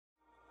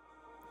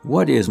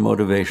What is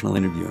motivational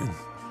interviewing?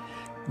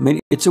 I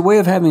mean, it's a way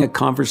of having a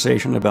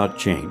conversation about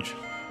change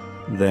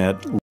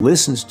that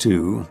listens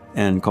to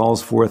and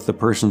calls forth the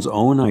person's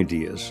own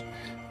ideas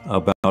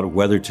about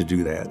whether to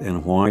do that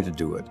and why to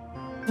do it.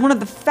 One of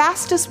the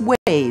fastest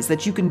ways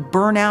that you can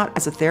burn out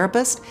as a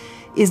therapist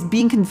is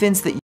being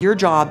convinced that your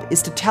job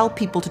is to tell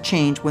people to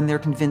change when they're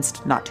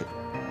convinced not to.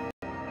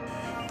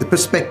 The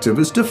perspective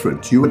is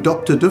different. You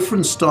adopt a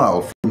different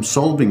style from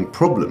solving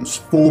problems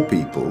for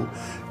people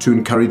to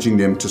encouraging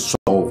them to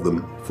solve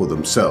them for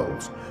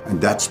themselves.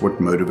 And that's what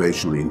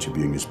motivational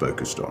interviewing is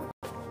focused on.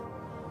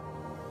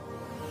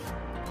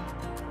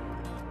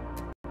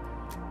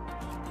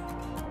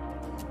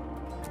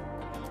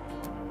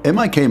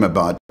 MI came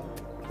about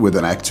with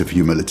an act of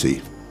humility.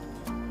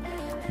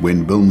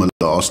 When Bill Miller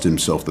asked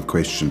himself the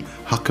question,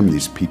 how come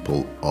these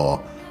people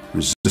are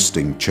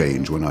resisting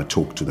change when I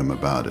talk to them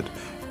about it?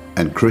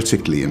 And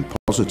critically and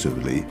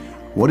positively,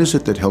 what is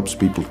it that helps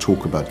people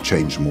talk about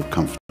change more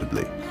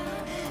comfortably?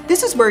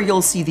 This is where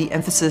you'll see the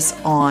emphasis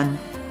on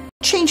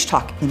change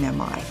talk in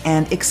MI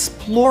and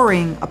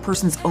exploring a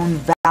person's own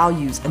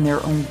values and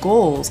their own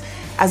goals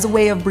as a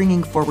way of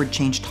bringing forward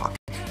change talk.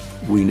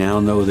 We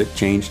now know that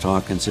change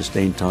talk and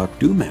sustained talk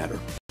do matter,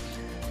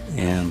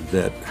 and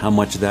that how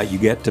much of that you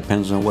get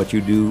depends on what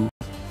you do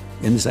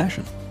in the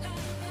session.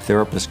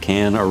 Therapists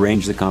can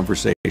arrange the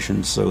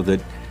conversation so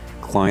that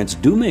clients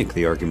do make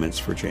the arguments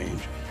for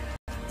change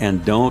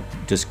and don't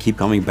just keep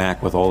coming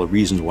back with all the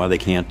reasons why they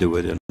can't do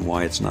it and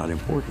why it's not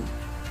important.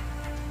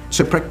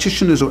 So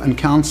practitioners and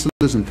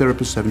counselors and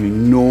therapists have an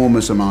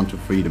enormous amount of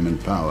freedom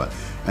and power.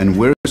 And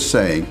we're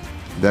saying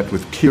that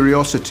with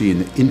curiosity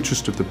and the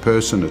interest of the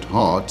person at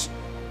heart,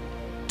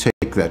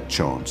 take that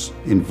chance.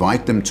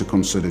 Invite them to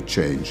consider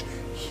change.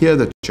 Hear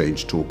the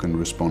change talk and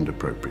respond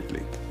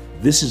appropriately.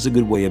 This is a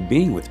good way of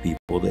being with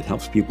people that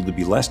helps people to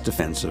be less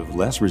defensive,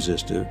 less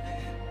resistive,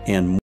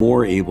 and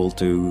more able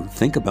to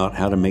think about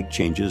how to make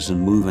changes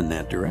and move in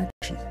that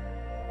direction.